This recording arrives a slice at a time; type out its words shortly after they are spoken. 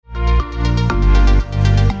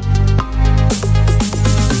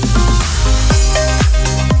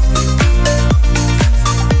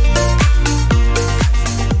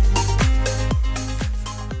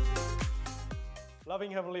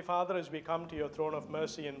Father, as we come to your throne of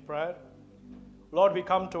mercy in prayer, Lord, we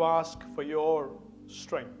come to ask for your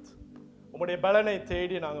strength. உம்முடைய பலனை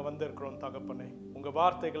தேடி நாங்கள் வந்திருக்கிறோம் தகப்பனே. உங்கள்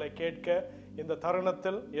வார்த்தைகளை கேட்க இந்த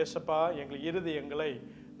தருணத்தில் இயேசுப்பா எங்கள் இருதயங்களை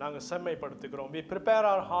நாங்கள் செம்மைப்படுத்துகிறோம். We prepare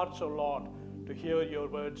our hearts, O Lord, to hear your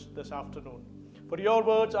words this afternoon. For your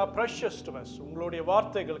words are precious to us. உங்களுடைய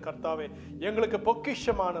வார்த்தைகள் கர்த்தாவே எங்களுக்கு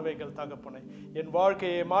பொக்கிஷமானவைகள் தகப்பனே. என்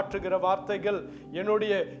வாழ்க்கையை மாற்றுகிற வார்த்தைகள்,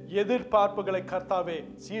 என்னுடைய எதிர்பார்ப்புகளை கர்த்தாவே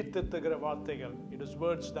சீர்திருத்துகிற வார்த்தைகள். It is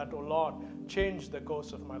words that, O Lord, change the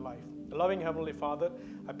course of my life. Loving Heavenly Father,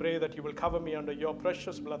 I pray that you will cover me under your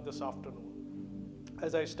precious blood this afternoon.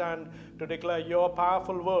 As I stand to declare your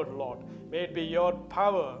powerful word, Lord, may it be your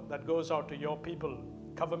power that goes out to your people.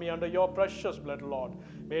 Cover me under your precious blood, Lord.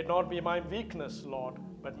 May it not be my weakness, Lord,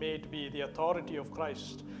 but may it be the authority of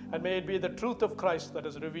Christ. And may it be the truth of Christ that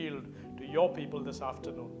is revealed to your people this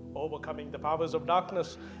afternoon. Overcoming the powers of darkness,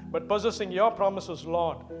 but possessing your promises,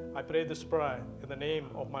 Lord. I pray this prayer in the name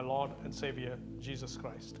of my Lord and Savior, Jesus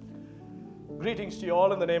Christ. Greetings to you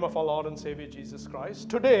all in the name of our Lord and Savior, Jesus Christ.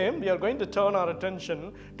 Today, we are going to turn our attention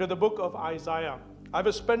to the book of Isaiah. I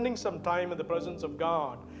was spending some time in the presence of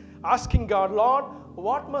God, asking God, Lord,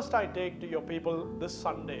 what must I take to your people this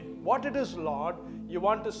Sunday? What it is, Lord, you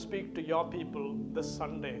want to speak to your people this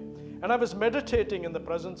Sunday? And I was meditating in the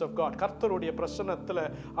presence of God. கர்த்தருடைய பிரசன்னத்தில்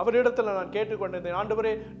அவரிடத்தில் நான் கேட்டுக்கொண்டிருந்தேன்,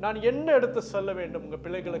 ஆண்டவரே நான் என்ன எடுத்து சொல்ல வேண்டும் உங்கள்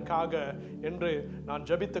பிள்ளைகளுக்காக என்று நான்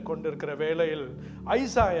ஜெபித்து கொண்டிருக்கிற வேளையில்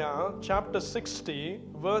Isaiah chapter 60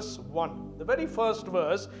 verse 1, the very first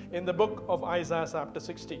verse in the book of Isaiah chapter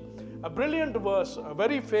 60. A brilliant verse, a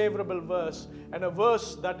very favorable verse, and a verse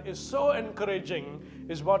that is so encouraging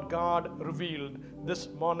is what God revealed this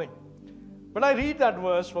morning. When I read that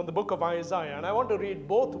verse from the book of Isaiah, and I want to read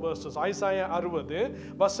both verses, Isaiah 60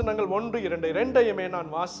 வசனங்கள் 1-2 ரெண்டையுமே நான்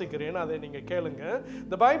வாசிக்கிறேன், அதை நீங்க கேளுங்க.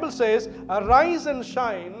 The Bible says, "Arise and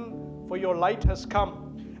shine, for your light has come,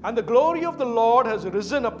 and the glory of the Lord has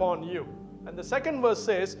risen upon you." And the second verse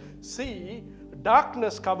says, "See,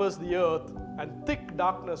 darkness covers the earth, and thick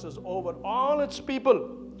darkness is over all its people.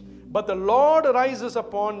 But the Lord rises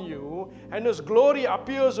upon you, and his glory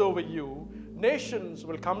appears over you. Nations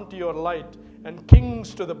will come to your light, and kings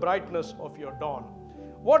to the brightness of your dawn."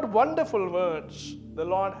 What wonderful words the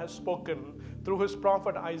Lord has spoken through his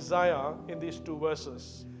prophet Isaiah in these two verses.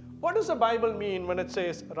 What does the Bible mean when it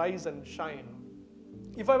says rise and shine?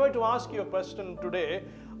 If I were to ask you a question today,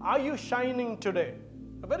 are you shining today?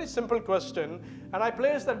 A very simple question, and I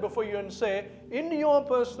place that before you and say, in your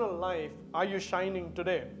personal life, are you shining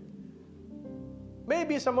today?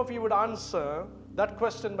 Maybe some of you would answer that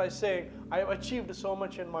question by saying, I have achieved so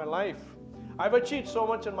much in my life. I've achieved so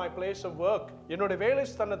much in my place of work. என்னோட வேலை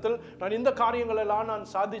ஸ்தானத்தில் நான் இந்த காரியங்களெல்லாம் நான்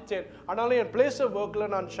சாதித்தேன், ஆனாலும் என் place of workல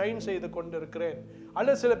நான் shine செய்து கொண்டிருக்கிறேன்.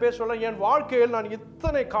 அல்லது சில பேர் சொல்லலாம், என் வாழ்க்கையில் நான்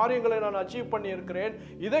இத்தனை காரியங்களை நான் அச்சீவ் பண்ணியிருக்கிறேன்,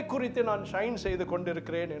 இதை குறித்து நான் ஷைன் செய்து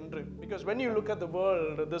கொண்டிருக்கிறேன் என்று. Because when you look at the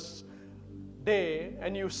world this day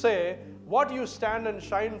and you say what you stand and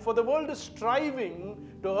shine for, the world is striving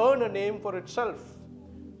to earn a name for itself.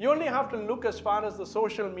 You only have to look as far as the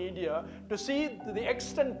social media to see the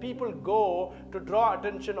extent people go to draw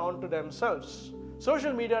attention onto themselves.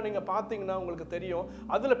 Social media நீங்க பார்த்தீங்கன்னா உங்களுக்கு தெரியும்,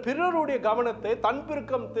 அதுல பிறருடைய கவனத்தை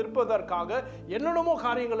தன்பிற்கம் திருப்பதற்காக என்னென்னமோ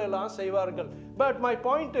காரியங்கள் எல்லாம் செய்வார்கள். But my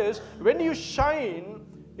point is, when you shine,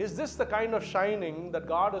 is this the kind of shining that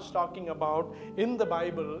God is talking about in the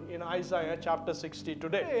Bible in Isaiah chapter 60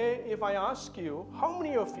 today? If I ask you, how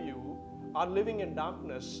many of you are living in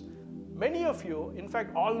darkness? Many of you, in fact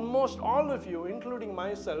almost all of you, including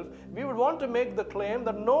myself, we would want to make the claim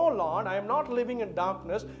that no, Lord, I am not living in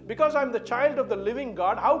darkness because I am the child of the living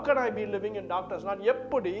God. How can I be living in darkness? நான்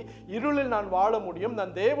எப்படி இருளில் நான் வாழ முடியும்?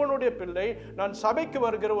 நான் தேவனுடைய பிள்ளை, நான் சபைக்கு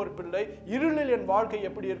வருகிற ஒரு பிள்ளை, இருளில் என் வாழ்க்கை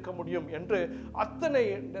எப்படி இருக்க முடியும் என்று அத்தனை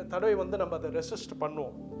தடவை நம்ம அதை ரெசிஸ்ட்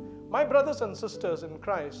பண்ணுவோம். My brothers and sisters in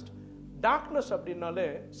Christ, darkness அப்படினாலே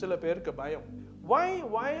சில பேருக்கு பயம்.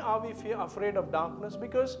 Why are we afraid of darkness?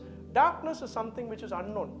 Because darkness is something which is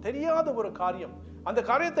unknown. தெரியாத ஒரு காரியம். அந்த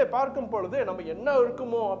காரியத்தை பார்க்கும் பொழுது நம்ம என்ன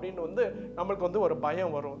இருக்குமோ அப்படின்னு நமக்கு ஒரு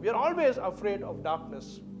பயம் வரும். We are always afraid of darkness.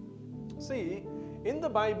 See, in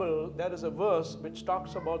the Bible there is a verse which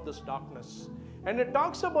talks about this darkness. And it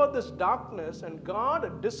talks about this darkness, and God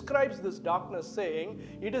describes this darkness saying,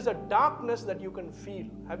 it is a darkness that you can feel.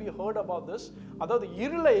 Have you heard about this? அதாவது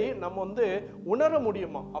இருளை நம்ம உணர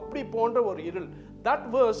முடியுமா? அப்படி போன்ற ஒரு இருள். That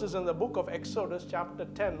verse is in the book of Exodus chapter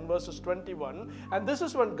 10 verses 21, and this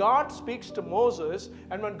is when God speaks to Moses,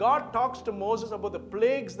 and when God talks to Moses about the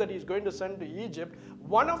plagues that he's going to send to Egypt.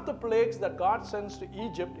 One of the plagues that God sends to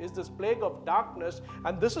Egypt is this plague of darkness,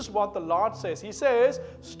 and this is what the Lord says. He says,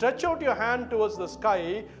 stretch out your hand towards the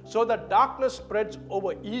sky so that darkness spreads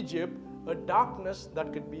over Egypt, a darkness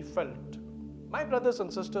that could be felt. My brothers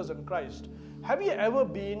and sisters in Christ, have you ever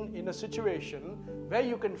been in a situation where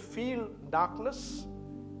you can feel darkness?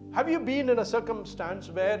 Have you been in a circumstance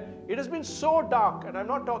where it has been so dark, and I'm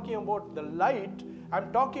not talking about the light,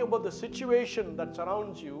 I'm talking about the situation that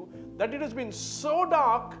surrounds you, that it has been so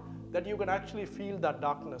dark that you can actually feel that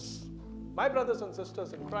darkness? My brothers and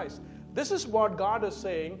sisters in Christ, this is what God is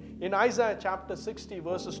saying in Isaiah chapter 60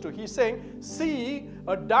 verses 2. He's saying, see,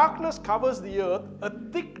 a darkness covers the earth, a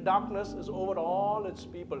thick darkness is over all its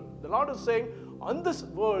people. The Lord is saying, on this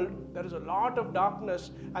world there is a lot of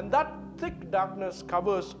darkness, and that thick darkness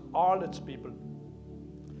covers all its people.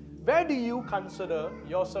 Where do you consider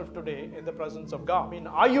yourself today in the presence of God? I mean,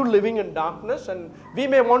 are you living in darkness? And we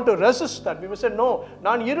may want to resist that. We may say, no,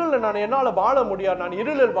 நான் இருளில் நான் என்னால் வாழ முடியாது, நான்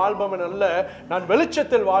இருளில் வாழ்பவன் அல்ல, நான்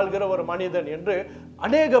வெளிச்சத்தில் வாழ்கிற ஒரு மனிதன் என்று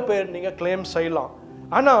அநேக பேர் நீங்க claim செய்யலாம்.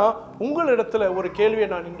 ஆனா உங்களிடத்துல ஒரு கேள்வியை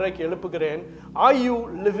நான் இன்றைக்கு எழுப்புகிறேன். Are you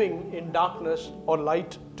living in darkness or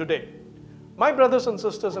light today? My brothers and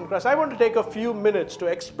sisters in Christ, I want to take a few minutes to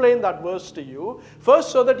explain that verse to you. First,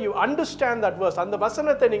 so that you understand that verse. அந்த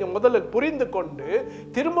வசனத்தை நீங்க முதல்ல புரிந்து கொண்டு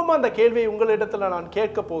திரும்பவும் அந்த கேள்வியை உங்களிடத்துல நான்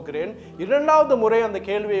கேட்க போகிறேன். இரண்டாவது முறை அந்த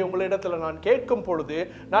கேள்வியை உங்களிடத்துல நான் கேட்கும் பொழுது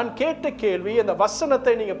நான் கேட்ட கேள்வி அந்த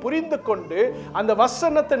வசனத்தை நீங்க புரிந்து கொண்டு அந்த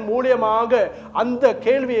வசனத்தின் மூலமாக அந்த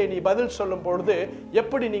கேள்வியை நீ பதில் சொல்லும் பொழுது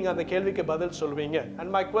எப்படி நீங்க அந்த கேள்விக்கு பதில் சொல்வீங்க? And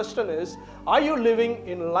my question is, are you living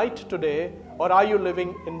in light today or are you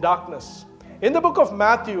living in darkness? In the book of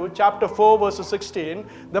Matthew, chapter 4, verse 16,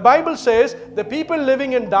 the Bible says, the people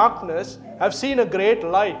living in darkness have seen a great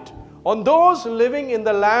light. On those living in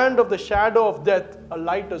the land of the shadow of death, a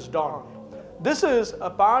light has dawned. This is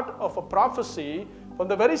a part of a prophecy from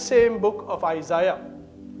the very same book of Isaiah.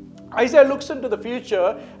 Isaiah looks into the future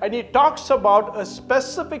and he talks about a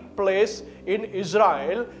specific place in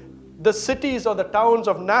Israel, the cities or the towns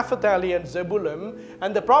of Naphtali and Zebulun.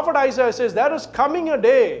 And the prophet Isaiah says, there is coming a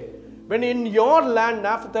day when in your land,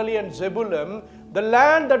 Naphtali and Zebulun, the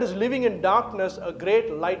land that is living in darkness, a great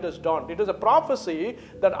light has dawned. It is a prophecy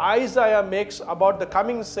that Isaiah makes about the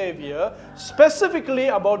coming Savior, specifically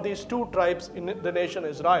about these two tribes in the nation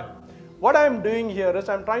Israel. What I'm doing here is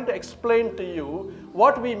I'm trying to explain to you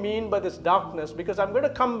what we mean by this darkness, because I'm going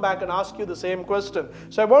to come back and ask you the same question.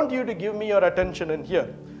 So I want you to give me your attention in here.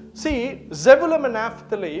 See, Zebulun and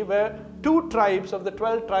Naphtali were two tribes of the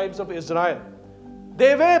 12 tribes of Israel.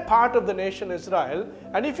 They were part of the nation Israel,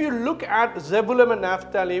 and if you look at Zebulun and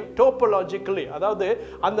Naphtali topologically, அதாவது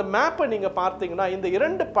அந்த மேப்பை நீங்க பார்த்தீங்கன்னா இந்த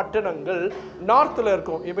இரண்டு பட்டணங்கள் நார்த்ல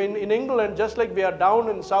இருக்கும். Even in England, just like we are down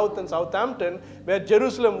in south in Southampton, where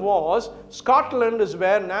Jerusalem was, Scotland is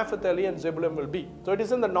where Naphtali and Zebulun will be. So it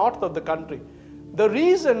is in the north of the country. The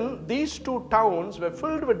reason these two towns were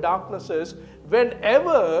filled with darkness is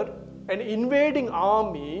whenever an invading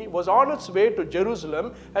army was on its way to Jerusalem,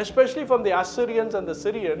 especially from the Assyrians and the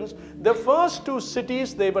Syrians, the first two cities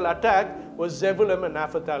they will attack was Zebulun and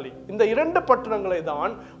Naphtali. இந்த இரண்டு பட்டணங்களை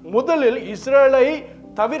தான் முதலில் இஸ்ரேலை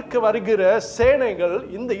தவிர்க்க வருகிற சேனைகள்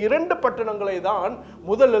இந்த இரண்டு பட்டணங்களை தான்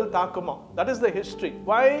முதலில் தாக்குமா. That is the history.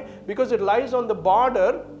 Why? Because it lies on the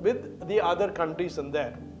border with the other countries in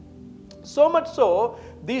there. So much so,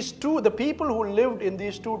 the people who lived in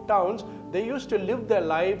these two towns, they used to live their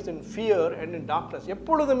lives in fear and in darkness.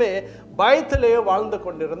 எப்பொழுதுமே பயத்திலே வாழ்ந்து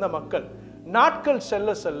கொண்டிருந்த மக்கள். நாட்கள்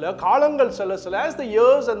செல்ல செல்ல, காலங்கள் செல்ல செல்ல, as the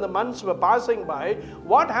years and the months were passing by,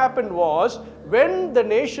 what happened was, when the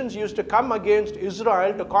nations used to come against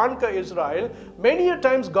Israel to conquer Israel, many a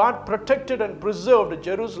times God protected and preserved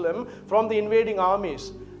Jerusalem from the invading armies.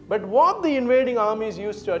 But what the invading armies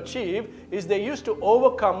used to achieve is they used to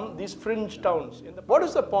overcome these fringe towns. What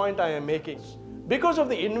is the point I am making? Because of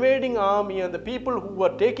the invading army and the people who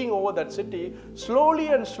were taking over that city, slowly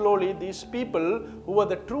and slowly these people who were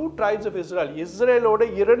the true tribes of Israel, இஸ்ரேலோட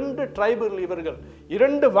இரண்டு tribal இவர்கள்,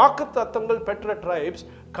 இரண்டு வாக்குத்தத்தங்கள் பெற்ற tribes,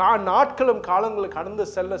 நாட்களும் காலங்களும் கடந்து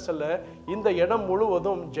செல்ல செல்ல இந்த இடம்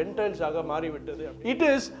முழுவதும் ஜென்டைல்ஸ் ஆக மாறிவிட்டது. It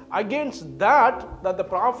is against that the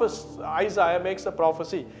prophet Isaiah makes a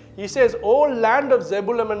prophecy. He says, O land of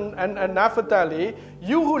Zebulun and Naphtali,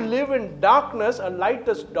 you who live in darkness, a light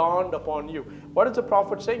has dawned upon you. What is the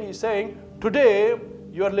prophet saying? He's saying, today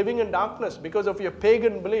you are living in darkness because of your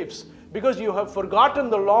pagan beliefs. because you have forgotten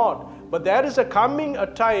the Lord. But there is a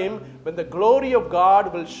time when the glory of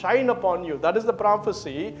God will shine upon you. That is the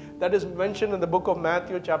prophecy that is mentioned in the book of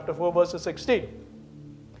Matthew chapter 4 verse 16.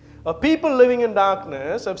 People living in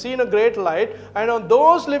darkness have seen a great light, and on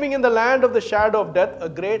those living in the land of the shadow of death, a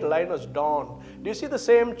great light has dawned. Do you see the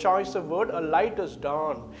same choice of word? A light has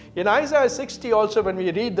dawned. In Isaiah 60 also, when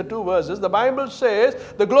we read the 2 verses, the Bible says,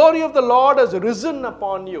 the glory of the Lord has risen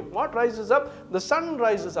upon you. What rises up? The sun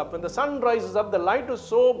rises up. When the sun rises up, the light is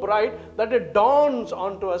so bright that it dawns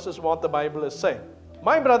onto us, is what the Bible is saying.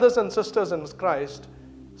 My brothers and sisters in Christ,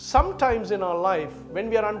 sometimes in our life, when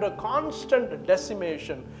we are under constant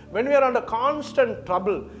decimation, when we are under constant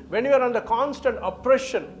trouble, when we are under constant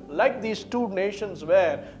oppression, like these 2 nations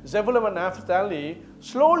were, Zebulun and Naphtali,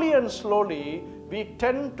 slowly and slowly, we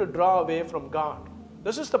tend to draw away from God.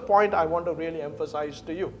 This is the point I want to really emphasize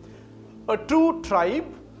to you. A true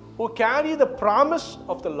tribe who carry the promise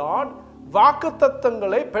of the Lord,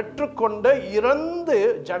 வாக்குத்தத்தங்களை பெற்றுக்கொண்ட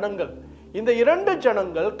 2 ஜனங்கள். இந்த 2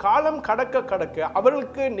 ஜனங்கள் காலம் கடக்க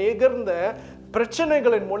அவர்களுக்கு நிகழ்ந்த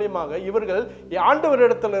பிரச்சனைகளின் மூலமாக இவர்கள்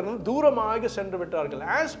ஆண்டவரிடத்திலிருந்து தூரமாக சென்று விட்டார்கள்.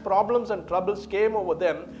 As problems and troubles came over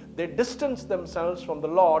them, they distanced themselves from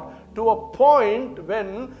the Lord to a point when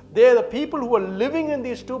they, the people who were living in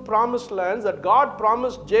these 2 promised lands that God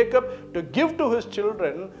promised Jacob to give to his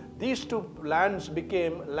children, these 2 lands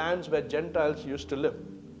became lands where Gentiles used to live.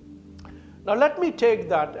 Now let me take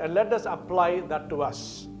that and let us apply that to us.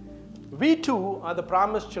 We too are the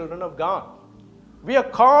promised children of God. We are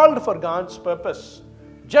called for God's purpose.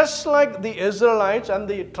 Just like the Israelites and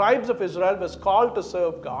the tribes of Israel was called to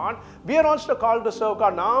serve God, we are also called to serve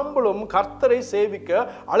God. நாம்பளும் கர்த்தரை சேவிக்க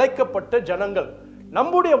அழைக்கப்பட்ட ஜனங்கள்.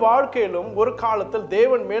 நம்முடைய வாழ்க்கையிலும் ஒரு காலத்தில்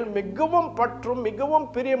தேவன் மேல் மிகவும் பற்றும் மிகவும்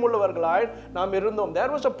பிரியமுள்ளவர்களாய் நாம் இருந்தோம்.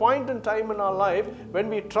 There was a point in time in our life when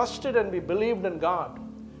we trusted and we believed in God.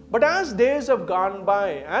 But as days have gone by,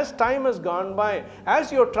 as time has gone by,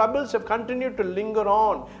 as your troubles have continued to linger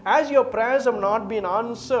on, as your prayers have not been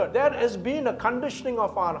answered, there has been a conditioning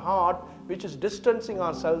of our heart which is distancing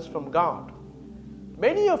ourselves from God.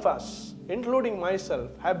 Many of us, including myself,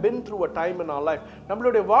 have been through a time in our life.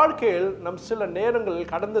 நம்மளுடைய வாழ்க்கையில் நம் சில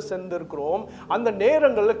நேரங்களில் கடந்து சென்றிருக்கிறோம். அந்த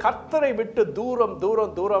நேரங்களில் கர்த்தரை விட்டு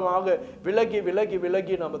தூரமாக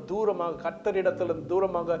விலகி நம்ம தூரமாக கர்த்தரிடத்திலிருந்து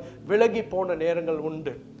தூரமாக விலகி போன நேரங்கள்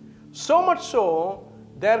உண்டு. So much so,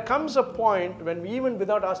 there comes a point when even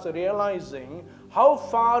without us realizing how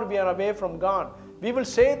far we are away from God, we will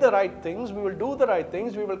say the right things, we will do the right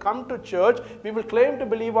things, we will come to church, we will claim to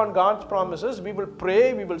believe on God's promises, we will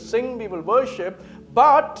pray, we will sing, we will worship,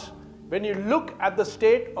 but when you look at the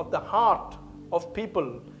state of the heart of people,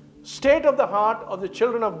 state of the heart of the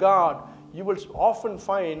children of God, you will often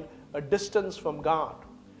find a distance from God.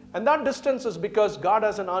 And that distance is because God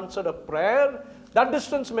hasn't answered a prayer. That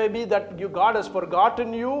distance may be that God has forgotten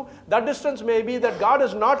you. That distance may be that God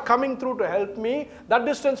is not coming through to help me. That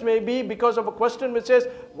distance may be because of a question which says,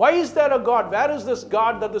 why is there a God? Where is this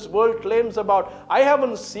God that this world claims about? I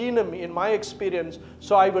haven't seen him in my experience,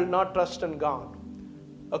 so I will not trust in God.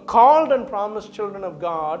 A called and promised children of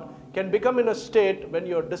God can become in a state when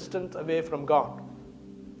you are distant away from God.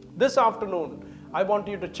 This afternoon, I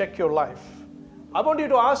want you to check your life. I want you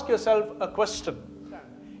to ask yourself a question.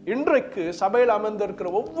 இன்றைக்கு சபையில் அமர்ந்திருக்கிற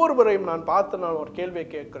ஒவ்வொருவரையும் நான் பார்த்து நான் ஒரு கேள்வியை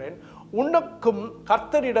கேட்கிறேன். உனக்கும்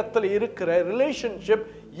கர்த்தரிடத்தில் இருக்கிற ரிலேஷன்ஷிப்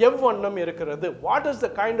எவ்வண்ணம் இருக்கிறது? What is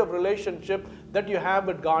the kind of relationship that you have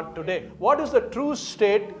with God today? What is the true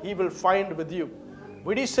state he will find with you?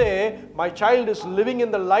 Would he say, my child is living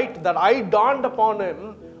in the light that I dawned upon him?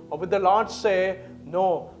 Or would the Lord say, no,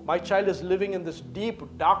 my child is living in this deep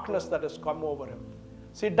darkness that has come over him?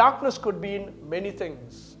 See, darkness could be in many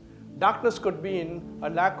things. Darkness could be in a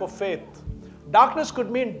lack of faith. Darkness could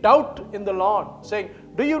mean doubt in the Lord, saying,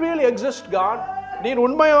 do you really exist, God? நீர்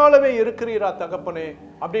உண்மையாகவே இருக்கிறீரா தகப்பனே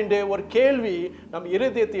அப்படின்ற ஒரு கேள்வி நம்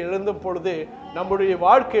இருதயத்தில் எழுந்தும் பொழுது நம்முடைய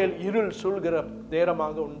வாழ்க்கையில் இருள் சூழ்கிற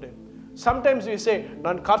நேரமாக உண்டு. Sometimes we say,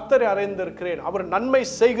 நான் கர்த்தரை அறிந்திருக்கிறேன், அவர் நன்மை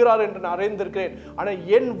செய்கிறார் என்று நான் அறிந்திருக்கிறேன், ஆனால்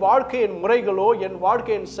என் வாழ்க்கையின் முறைகளோ என்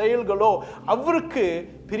வாழ்க்கையின் செயல்களோ அவருக்கு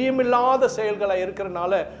பிரியமில்லாத செயல்களாக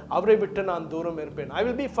இருக்கிறனால அவரை விட்டு நான் தூரம் இருப்பேன். I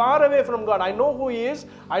will be far away from God. I know who he is,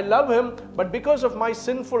 I love him, but because of my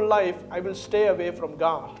sinful life, I will stay away from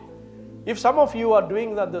God. If some of you are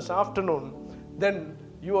doing that this afternoon, then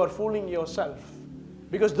you are fooling yourself.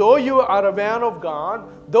 Because though you are aware of God,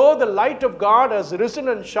 though the light of God has risen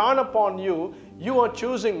and shone upon you, you are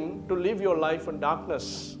choosing to live your life in darkness.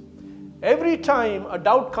 Every time a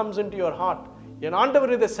doubt comes into your heart, என்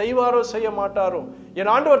ஆண்டவர் இதை செய்வாரோ செய்ய மாட்டாரோ, என்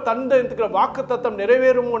ஆண்டவர் தந்த வாக்குத்தத்தம்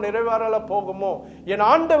நிறைவேறுமோ நிறைவேறல போகுமோ, என்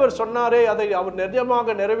ஆண்டவர் சொன்னாரே அதை அவர்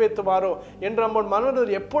நிஜமாக நிறைவேற்றுவாரோ என்ற நம்ம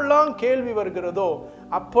மனதில் எப்பெல்லாம் கேள்வி வருகிறதோ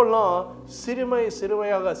அப்பெல்லாம்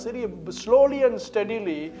சிறுமையாக slowly and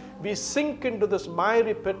steadily we sink into this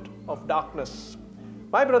miry pit of darkness.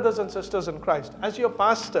 My brothers and sisters in Christ, as your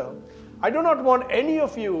pastor, I do not want any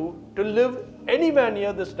of you to live anywhere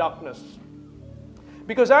near this darkness.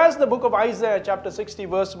 Because as the book of Isaiah chapter 60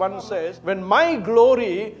 verse 1 says, when my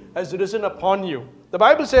glory has risen upon you, the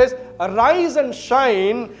Bible says, arise and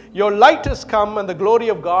shine, your light has come and the glory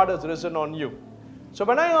of God has risen on you. So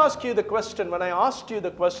when I asked you the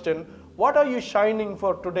question, what are you shining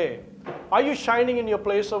for today? Are you shining in your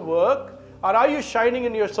place of work? Or are you shining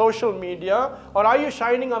in your social media? Or are you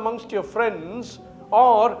shining amongst your friends?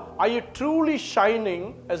 Or are you truly shining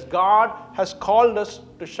as God has called us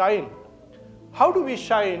to shine? How do we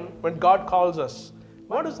shine when God calls us?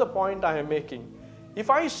 What is the point I am making? If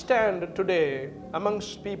I stand today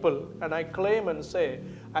amongst people and I claim and say,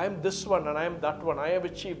 I am this one and I am that one, I have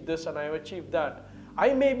achieved this and I have achieved that,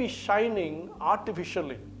 I may be shining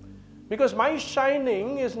artificially. Because my shining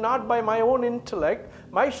is not by my own intellect,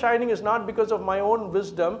 my shining is not because of my own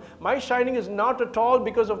wisdom, my shining is not at all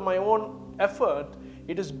because of my own effort,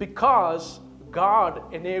 it is because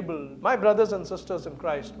God enabled. My brothers and sisters in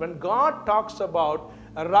Christ, when God talks about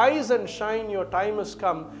arise and shine, your time has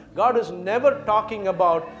come, God is never talking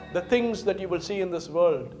about the things that you will see in this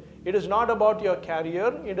world. It is not about your career,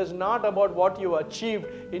 it is not about what you achieved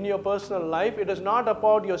in your personal life, it is not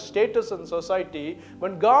about your status in society.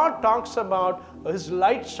 When God talks about His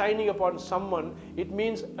light shining upon someone, it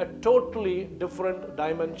means a totally different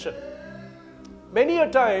dimension. Many a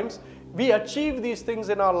times we achieve these things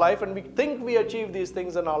in our life and we think we achieve these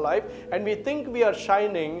things in our life and we think we are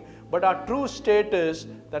shining, but our true state is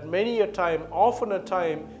that many a time, often a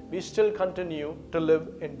time, we still continue to live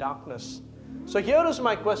in darkness. So here is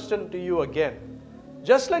my question to you again.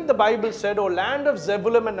 Just like the Bible said, O land of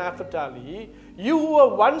Zebulun and Naphtali, you who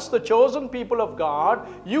were once the chosen people of God,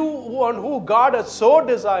 you on who God has so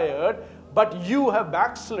desired, but you have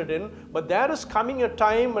backslidden, but there is coming a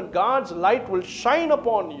time when God's light will shine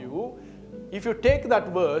upon you. If you take that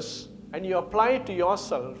verse and you apply it to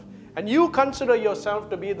yourself, and you consider yourself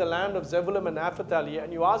to be the land of Zebulun and Naphtali,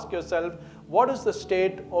 and you ask yourself, what is the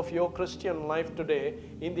state of your Christian life today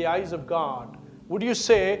in the eyes of God? Would you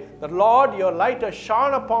say that, Lord, your light has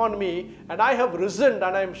shone upon me and I have risen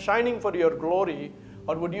and I am shining for your glory?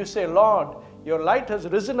 Or would you say, Lord, your light has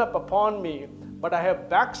risen up upon me, but I have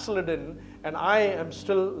backslidden and I am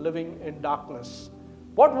still living in darkness?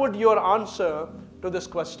 What would your answer to this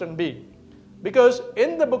question be? Because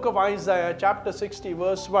in the book of Isaiah chapter 60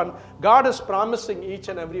 verse 1, God is promising each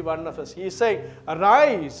and every one of us. He is saying,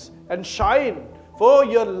 arise and shine, for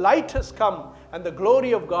your light has come and the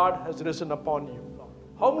glory of God has risen upon you.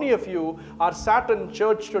 How many of you are sat in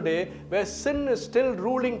church today where sin is still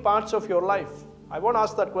ruling parts of your life? I want to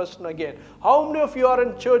ask that question again. How many of you are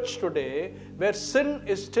in church today where sin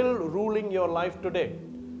is still ruling your life today?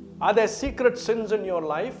 Are there secret sins in your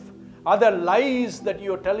life? Are there lies that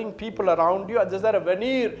you are telling people around you? Is there a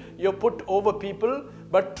veneer you put over people?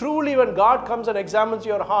 But truly when God comes and examines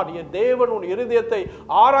your heart, தேவன் உன் இருதயத்தை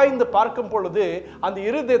ஆராய்ந்து பார்க்கும் பொழுது அந்த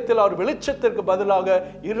இருதயத்தில் அவர் வெளிச்சத்திற்கு பதிலாக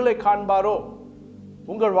இருளை காண்பாரோ?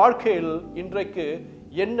 உங்கள் வாழ்க்கையில் இன்றைக்கு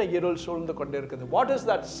என்ன இருள் சூழ்ந்து கொண்டிருக்கிறது? What is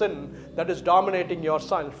that sin that is dominating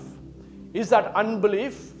yourself? Is that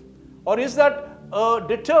unbelief? Or is that a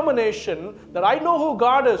determination that I know who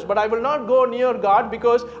God is, but I will not go near God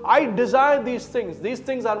because I desire these things. These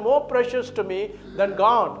things are more precious to me than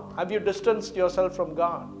God. Have you distanced yourself from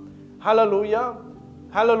God? Hallelujah.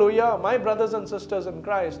 Hallelujah. My brothers and sisters in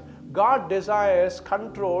Christ, God desires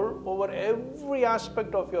control over every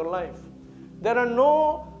aspect of your life. There are no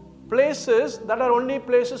places that are only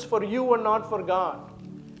places for you and not for God.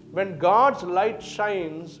 When God's light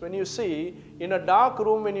shines, when you see in a dark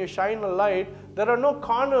room, when you shine a light, there are no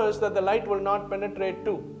corners that the light will not penetrate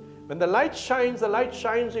to. When the light shines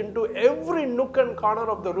into every nook and corner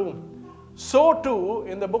of the room. So too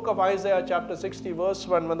in the book of Isaiah chapter 60 verse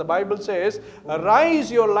 1, when the Bible says,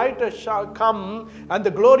 arise, your light has come and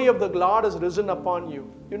the glory of the Lord has risen upon you.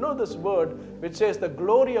 You know this word which says the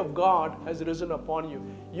glory of God has risen upon you.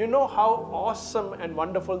 You know how awesome and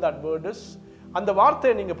wonderful that word is? அந்த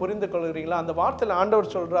வார்த்தையை நீங்க புரிந்து கொள்கிறீங்களா? அந்த வார்த்தையில ஆண்டவர்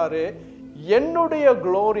சொல்றாரு, என்னுடைய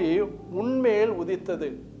glory உன்மேல் உதித்தது.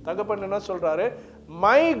 தகப்பன் என்ன சொல்றாரு?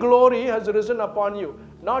 My glory has risen upon you.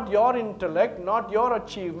 Not your intellect, not your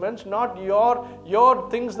achievements, not your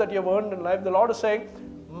things that you have earned in life. The Lord is saying,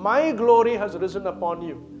 my glory has risen upon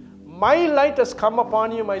you. My light has come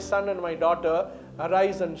upon you, my son and my daughter,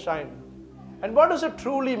 arise and shine. And what does it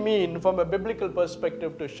truly mean from a biblical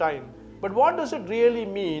perspective to shine? But what does it really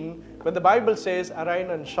mean when the Bible says arise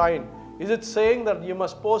and shine? Is it saying that you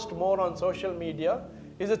must post more on social media?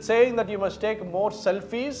 Is it saying that you must take more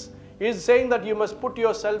selfies? Is it saying that you must put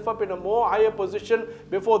yourself up in a more higher position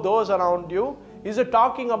before those around you? Is it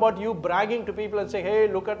talking about you bragging to people and saying, hey,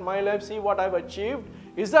 look at my life, see what I've achieved?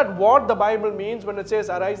 Is that what the Bible means when it says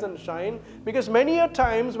arise and shine? Because many a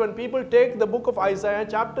times when people take the book of Isaiah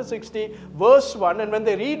chapter 60 verse 1 and when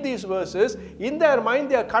they read these verses, in their mind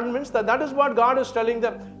they are convinced that that is what God is telling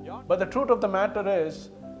them. But the truth of the matter is,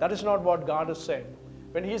 that is not what God is saying.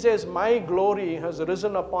 When he says, my glory has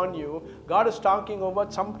risen upon you, God is talking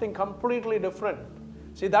about something completely different.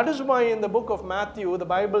 See, that is why in the book of Matthew, the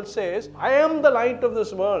Bible says, I am the light of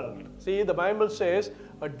this world. See, the Bible says,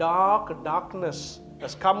 a darkness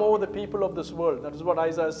has come over the people of this world. That is what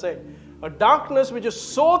Isaiah is saying. A darkness which is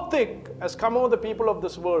so thick has come over the people of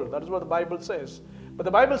this world. That is what the Bible says. But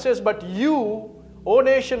the Bible says, but you, O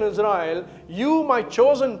nation Israel, you, my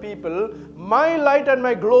chosen people, my light and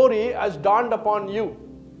my glory has dawned upon you.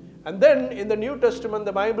 And then in the New Testament,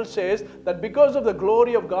 the Bible says that because of the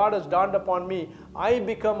glory of God has dawned upon me, I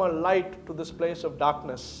become a light to this place of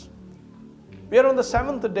darkness. We are on the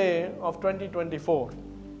 7th day of 2024.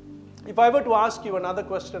 If I were to ask you another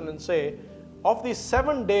question and say, of these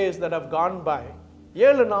 7 days that have gone by,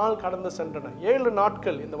 7 நாள் கடந்து சென்றன, 7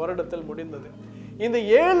 நாட்கள் இந்த வருடத்தில் முடிந்தது. இந்த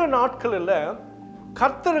 7 நாட்களில்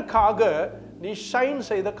கர்த்தருக்காக நீ ஷைன்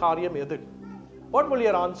செய்த காரியம் எது? What will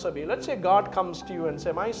your answer be? Let's say God comes to you and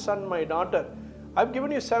say, my son, my daughter, I've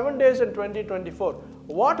given you 7 days in 2024.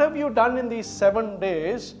 What have you done in these 7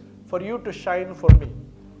 days for you to shine for me?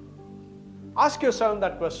 Ask yourself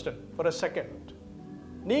that question for a second.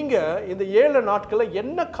 நீங்க இந்த 7 நாட்கள்ல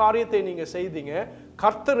என்ன காரியத்தை நீங்க செய்தீங்க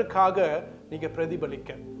கர்த்தருக்காக நீங்க பிரதிபலிக்க?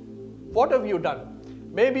 What have you done?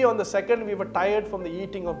 Maybe on the 2nd we were tired from the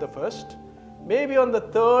eating of the first. Maybe on the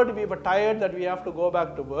 3rd we were tired that we have to go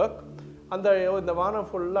back to work. இந்த வாரம்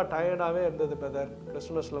ஃபுல்லாக டயர்டாகவே இருந்தது brother,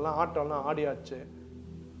 கிறிஸ்மஸ்லாம் ஆட்டம்லாம் ஆடியாச்சு.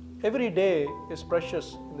 Every day is precious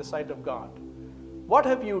in the sight of God. What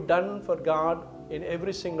have you done for God in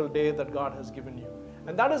every single day that God has given you?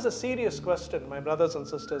 And that is a serious question, my brothers and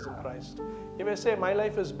sisters in Christ. You may say, my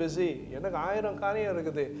life is busy. எனக்கு 1000 காரியம்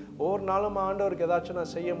இருக்குது, ஒவ்வொரு நாளும் ஆண்டவருக்கு ஏதாச்சும்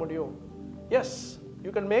நான் செய்ய முடியும். Yes,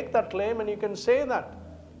 you can make that claim and you can say that.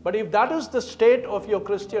 But if that is the state of your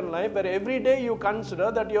Christian life, where every day you consider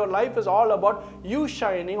that your life is all about you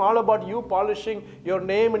shining, all about you polishing your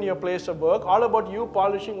name in your place of work, all about you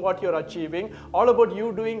polishing what you're achieving, all about you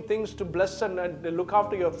doing things to bless and look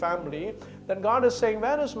after your family, then God is saying,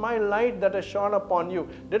 where is my light that has shone upon you?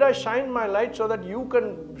 Did I shine my light so that you can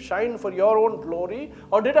shine for your own glory?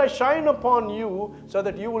 Or did I shine upon you so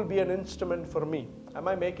that you will be an instrument for me? Am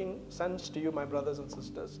I making sense to you, my brothers and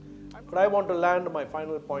sisters? But I want to land my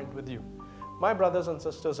final point with you. My brothers and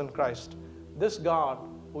sisters in Christ, this God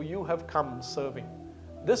who you have come serving,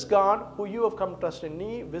 this God who you have come trusting,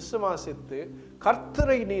 நீ விசுவாசித்து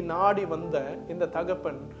கர்த்தரை நீ நாடி வந்த இந்த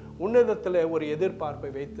தகப்பன் உன்னதத்திலே ஒரு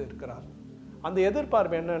எதிர்பார்ப்பை வைத்து இருக்கிறார். அந்த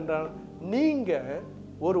எதிர்பார்ப்பு என்னென்றால் நீங்க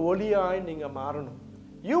ஒரு ஒளியாய் நீங்க மாறணும்.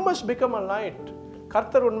 You must become a light.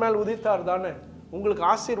 கர்த்தர் உன்மேல் உதித்தார் தானே, உங்களுக்கு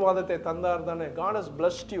ஆசீர்வாதத்தை தந்தார் தானே. God has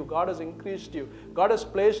blessed you, God has increased you, God has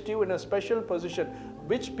placed you in a special position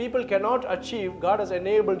which people cannot achieve. God has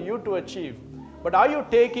enabled you to achieve. But are you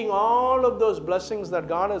taking all of those blessings that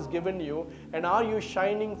God has given you and are you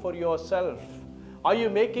shining for yourself? Are you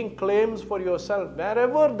making claims for yourself,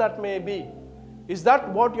 wherever that may be? Is that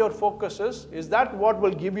what your focus is? Is that what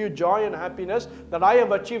will give you joy and happiness? That I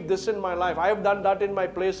have achieved this in my life, I have done that in my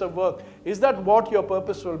place of work. Is that what your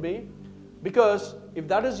purpose will be? Because if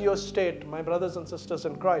that is your state, my brothers and sisters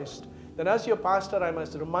in Christ, then as your pastor I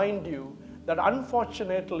must remind you that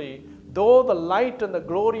unfortunately, though the light and the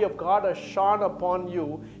glory of God has shone upon you,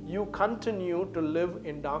 you continue to live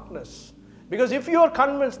in darkness. Because if you are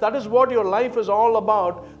convinced that is what your life is all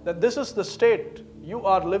about, that this is the state, you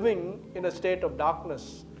are living in a state of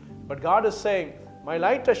darkness. But God is saying, my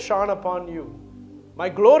light has shone upon you, my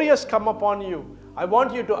glory has come upon you. I want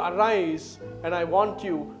you to arise and I want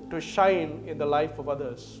you to shine in the life of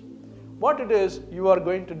others. What it is you are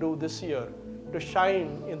going to do this year to shine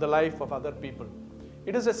in the life of other people?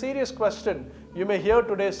 It is a serious question. You may hear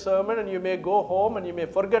today's sermon and you may go home and you may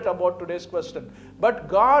forget about today's question. But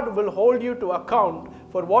God will hold you to account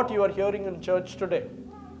for what you are hearing in church today.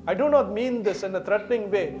 I do not mean this in a threatening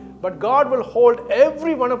way, but God will hold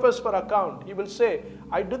every one of us for account. He will say,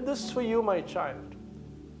 I did this for you, my child.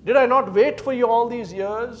 Did I not wait for you all these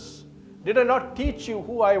years? Did I not teach you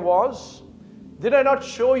who I was? Did I not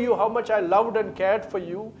show you how much I loved and cared for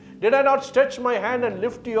you? Did I not stretch my hand and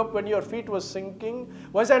lift you up when your feet were sinking?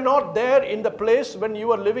 Was I not there in the place when you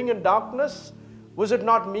were living in darkness? Was it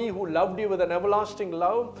not me who loved you with an everlasting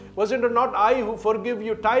love? Was it not I who forgive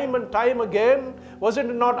you time and time again? Was it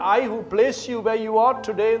not I who place you where you are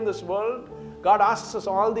today in this world? God asks us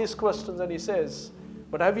all these questions and He says,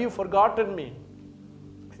 but have you forgotten me?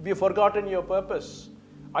 Have you forgotten your purpose?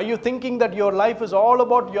 Are you thinking that your life is all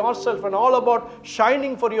about yourself and all about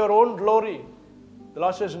shining for your own glory? The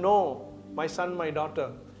Lord says, no, my son, my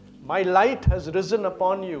daughter. My light has risen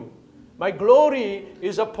upon you. My glory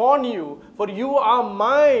is upon you, for you are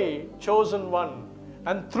my chosen one.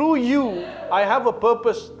 And through you, I have a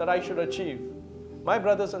purpose that I should achieve. My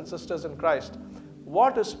brothers and sisters in Christ,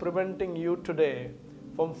 what is preventing you today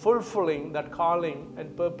from fulfilling that calling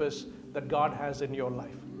and purpose that God has in your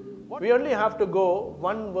life? We only have to go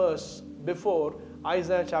one verse before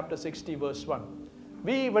Isaiah chapter 60 verse 1.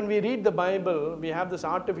 When we read the Bible, we have this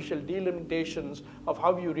artificial delimitations of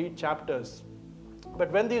how you read chapters. But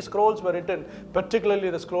when these scrolls were written, particularly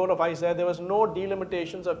the scroll of Isaiah, there was no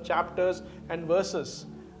delimitations of chapters and verses.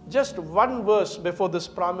 Just one verse before this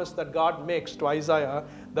promise that God makes to Isaiah,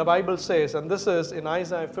 the Bible says, and this is in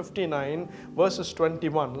Isaiah 59 verses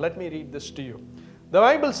 21. Let me read this to you. The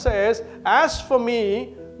Bible says, as for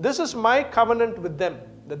me, this is my covenant with them.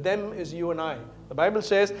 The them is you and I. The Bible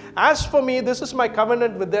says, as for me, this is my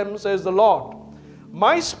covenant with them, says the Lord.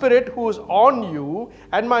 My spirit who is on you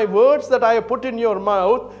and my words that I have put in your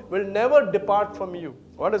mouth will never depart from you.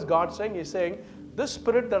 What is God saying? He's saying, this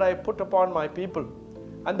spirit that I put upon my people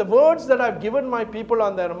and the words that I've given my people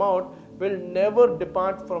on their mouth will never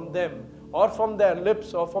depart from them or from their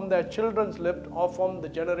lips or from their children's lips or from the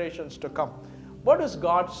generations to come. What is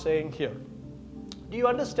God saying here? Do you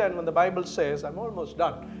understand when the Bible says, I'm almost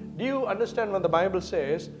done. Do you understand when the Bible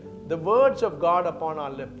says, the words of God upon our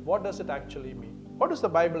lip? What does it actually mean? What is the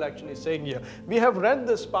Bible actually saying here? We have read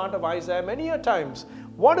this part of Isaiah many a times.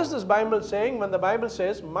 What is this Bible saying when the Bible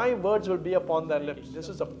says, my words will be upon their lips? This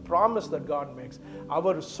is a promise that God makes.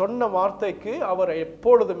 அவர் சொன்ன வார்த்தைக்கு அவர்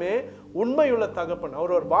எப்பொழுதுமே உண்மையுள்ள தகப்பன்.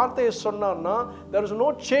 அவர் ஒரு வார்த்தையை சொன்னார்னா there is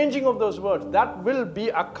no changing of those words. That will be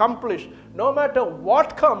accomplished. No matter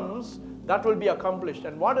what comes, that will be accomplished.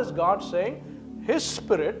 And what is God saying? His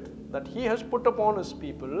Spirit that He has put upon His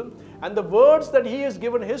people and the words that He has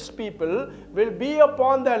given His people will be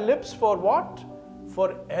upon their lips for what?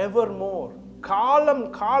 Forevermore. காலம்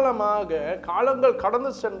காலமாக காலங்கள்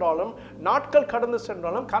கடந்து சென்றாலும் நாட்கள் கடந்து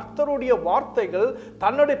சென்றாலும் கர்த்தருடைய வார்த்தைகள்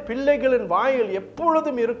தன்னுடைய பிள்ளைகளின் வாயில்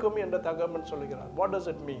எப்பொழுதும் இருக்கும் என்று தகவல் சொல்கிறார். What does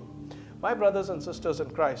it mean? My brothers and sisters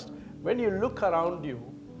in Christ, when you look around you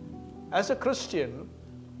as a Christian,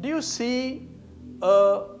 do you see a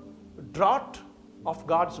drought of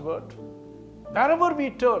God's word? Wherever we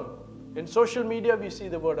turn, in social media we see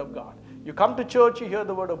the word of God. You come to church, you hear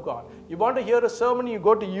the word of God. You want to hear a sermon, you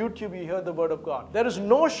go to YouTube, you hear the word of God. There is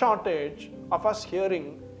no shortage of us hearing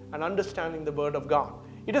and understanding the word of God.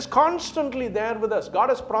 It is constantly there with us. God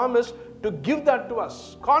has promised to give that to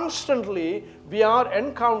us. Constantly we are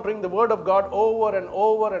encountering the word of God over and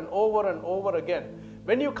over and over and over again.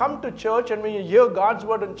 When you come to church and when you hear God's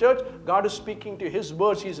word in church, God is speaking to His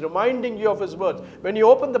words. He's reminding you of His words. When you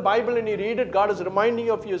open the Bible and you read it, God is reminding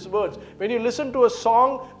you of His words. When you listen to a song,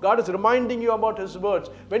 God is reminding you about His words.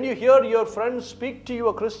 When you hear your friend speak to you,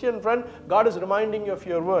 a Christian friend, God is reminding you of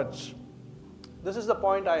your words. This is the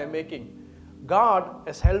point I am making. God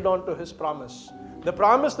has held on to His promise. The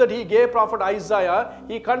promise that He gave prophet Isaiah,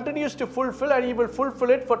 He continues to fulfill and He will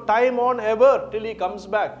fulfill it for time on ever till He comes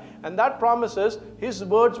back. And that promise is His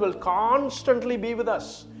words will constantly be with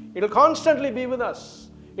us. It will constantly be with us.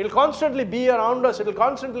 It will constantly be around us. It will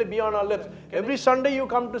constantly be on our lips. Every Sunday you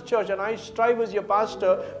come to church and I strive as your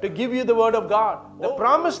pastor to give you the word of God. The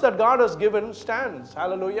promise that God has given stands.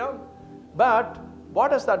 Hallelujah. But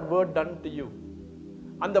what has that word done to you?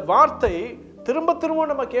 And the வார்த்தை திரும்ப திரும்ப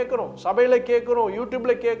நம்ம கேட்குறோம், சபையில் கேட்குறோம்,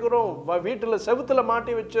 யூடியூப்ல கேட்குறோம், வீட்டில் செவுத்தில்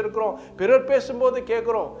மாட்டி வச்சிருக்கிறோம், பிறர் பேசும்போது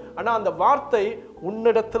கேட்குறோம். ஆனால் அந்த வார்த்தை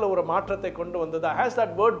உன்னிடத்தில் ஒரு மாற்றத்தை கொண்டு வந்ததா? Has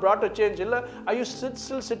that word brought a change? இல்லை. Are you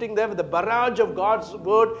still sitting there with the barrage of God's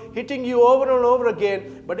word hitting you over and over again,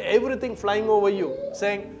 but everything flying over you,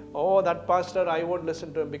 saying, oh, that pastor, I won't listen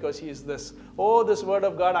to him because he is this. Oh, this word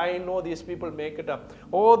of God, I know these people make it up.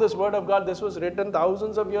 Oh, this word of God, this was written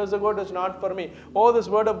thousands of years ago, it is not for me. Oh, this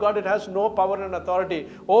word of God, it has no power and authority.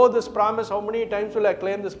 Oh, this promise, how many times will I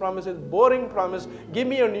claim this promise? It's boring promise. Give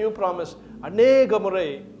me a new promise. அநேக முறை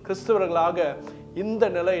கிறிஸ்தவர்களாக இந்த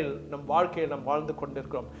நிலையில் நம் வாழ்க்கையை நாம் வாழ்ந்து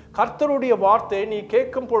கொண்டிருக்கிறோம். கர்த்தருடைய வார்த்தை நீ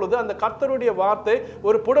கேட்கும் பொழுது அந்த கர்த்தருடைய வார்த்தை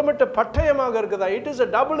ஒரு புடமிட்ட பட்டயமாக இருக்குதா? It is a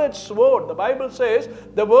double-edged sword. The Bible says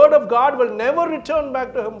the word of God will never return back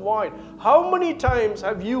to him void. How many times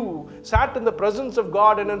have you sat in the presence of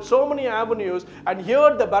God and in so many avenues and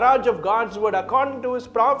heard the barrage of God's word according to his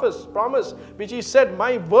promise which he said,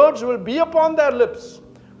 my words will be upon their lips.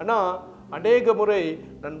 ஆனா அநேக முறை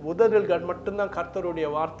நன் உதடுகள் மட்டும்தான் கர்த்தருடைய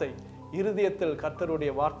வார்த்தை, இருதயத்தில்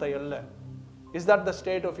கர்த்தருடைய வார்த்தை அல்ல. Is that the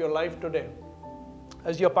state of your life today?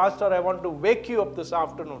 As your pastor, I want to wake you up this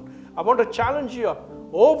afternoon. I want to challenge you up.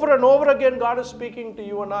 Over and over again, God is speaking to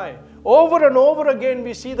you and I. Over and over again,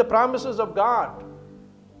 we see the promises of God.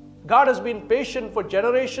 God has been patient for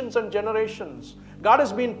generations and generations. God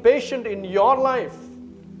has been patient in your life.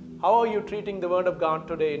 How are you treating the word of God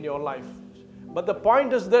today in your life? But the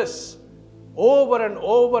point is this: over and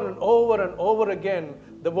over and over and over again,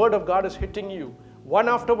 the word of God is hitting you. One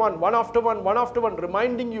after one, one after one, one after one,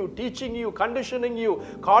 reminding you, teaching you, conditioning you,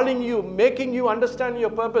 calling you, making you understand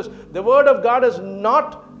your purpose. The word of God is not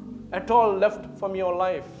at all left from your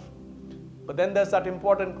life. But then there's that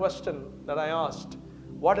important question that I asked.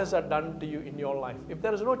 What has that done to you in your life? If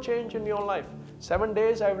there is no change in your life, 7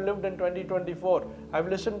 days I've lived in 2024, I've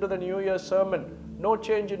listened to the New Year's sermon, no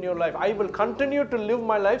change in your life. I will continue to live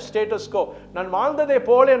my life status quo. நான் வாழ்ந்ததை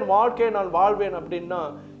போல என் வாழ்க்கையை நான் வாழ்வேன் அப்படின்னா,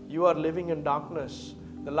 you are living in darkness.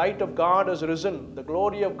 The light of God has risen. The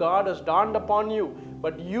glory of God has dawned upon you.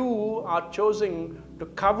 But you are choosing to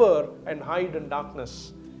cover and hide in darkness.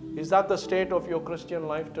 Is that the state of your Christian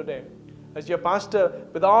life today? As your pastor,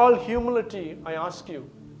 with all humility, I ask you,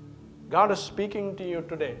 God is speaking to you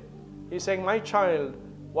today. He's saying, my child,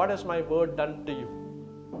 what has my word done to you?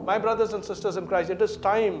 My brothers and sisters in Christ, it is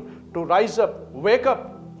time to rise up, wake up.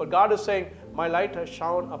 For God is saying, my light has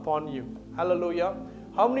shone upon you. Hallelujah.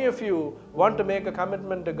 How many of you want to make a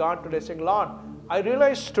commitment to God today, saying, Lord, I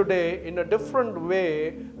realize today in a different way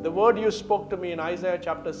the word you spoke to me in Isaiah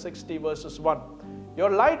chapter 60 verses 1. Your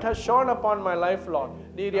light has shone upon my life, Lord.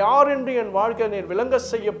 நீர் யார் என்று என் வாழ்க்கை நீர் விளங்க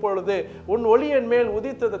செய்ய பொழுது உன் ஒளி என் மேல்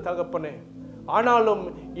உதித்தது தகப்பனே. ஆனாலும்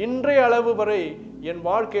இன்றைய அளவு வரை என்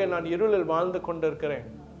வாழ்க்கையில் நான் இருளில் வாழ்ந்து கொண்டிருக்கிறேன்.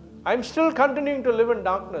 I'm still continuing to live in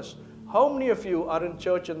darkness. How many of you are in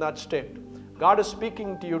church in that state? God is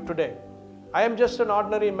speaking to you today. I am just an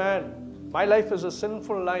ordinary man. My life is a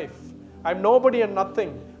sinful life. I'm nobody and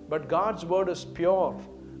nothing. But God's word is pure.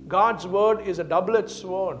 God's word is a double-edged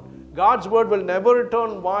sword. God's word will never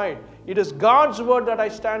return void. It is God's word that I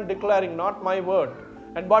stand declaring, not my word.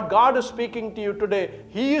 And what God is speaking to you today,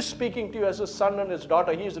 He is speaking to you as His son and His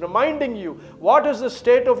daughter. He is reminding you, what is the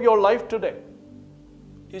state of your life today?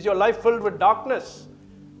 Is your life filled with darkness?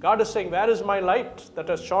 God is saying, where is my light that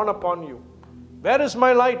has shone upon you? Where is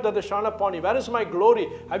my light that has shone upon you? Where is my glory?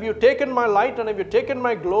 Have you taken my light and have you taken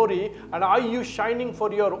my glory? And are you shining for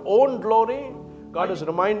your own glory? God is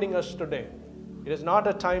reminding us today, it is not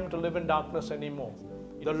a time to live in darkness anymore.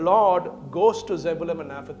 The Lord goes to Zebulun and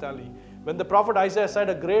Naphtali. When the prophet Isaiah said,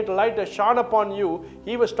 a great light has shone upon you,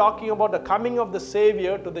 he was talking about the coming of the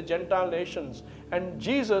Savior to the Gentile nations. And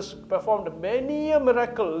Jesus performed many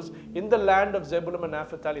miracles in the land of Zebulun and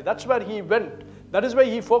Naphtali. That's where he went. That is why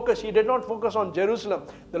he focused. He did not focus on Jerusalem.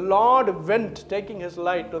 The Lord went taking his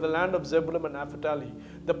light to the land of Zebulun and Naphtali.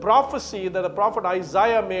 The prophecy that the prophet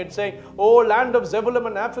Isaiah made saying, O land of Zebulun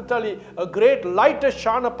and Naphtali, a great light has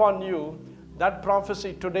shone upon you. That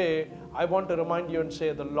prophecy today, I want to remind you and say,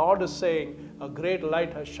 the Lord is saying, a great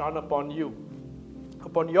light has shone upon you.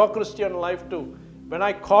 Upon your Christian life too. When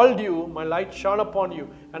I called you, my light shone upon you.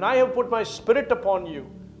 And I have put my spirit upon you.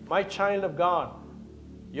 My child of God,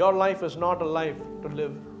 your life is not a life to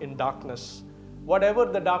live in darkness. Whatever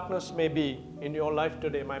the darkness may be in your life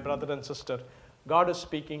today, my brother and sister, God is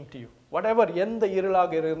speaking to you. Whatever எந்த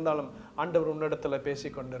இருளாக இருந்தாலும் ஆண்டவர் உன்னிடத்தில்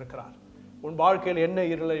பேசிக் கொண்டிருக்கிறார். உன் வாழ்க்கையில் என்ன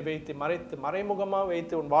இருளை வைத்து மறைமுகமாக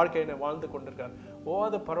வைத்து உன் வாழ்க்கையை வாழ்ந்து கொண்டிருக்கார்.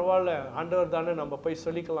 அது பரவாயில்ல, ஆண்டவர் தானே நம்ம போய்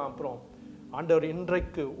சொல்லிக்கலாம். அப்புறம் ஆண்டவர்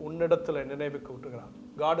இன்றைக்கு உன்னிடத்தில் நினைவுக்கு விட்டுகிறார்.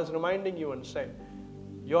 God is reminding you and saying,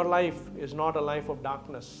 your life is not a life of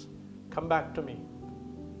darkness. Come back to me.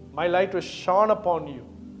 My light was shone upon you,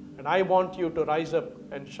 and I want you to rise up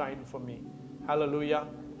and shine for me. Hallelujah,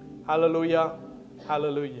 hallelujah,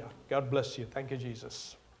 hallelujah. God bless you. Thank you, Jesus.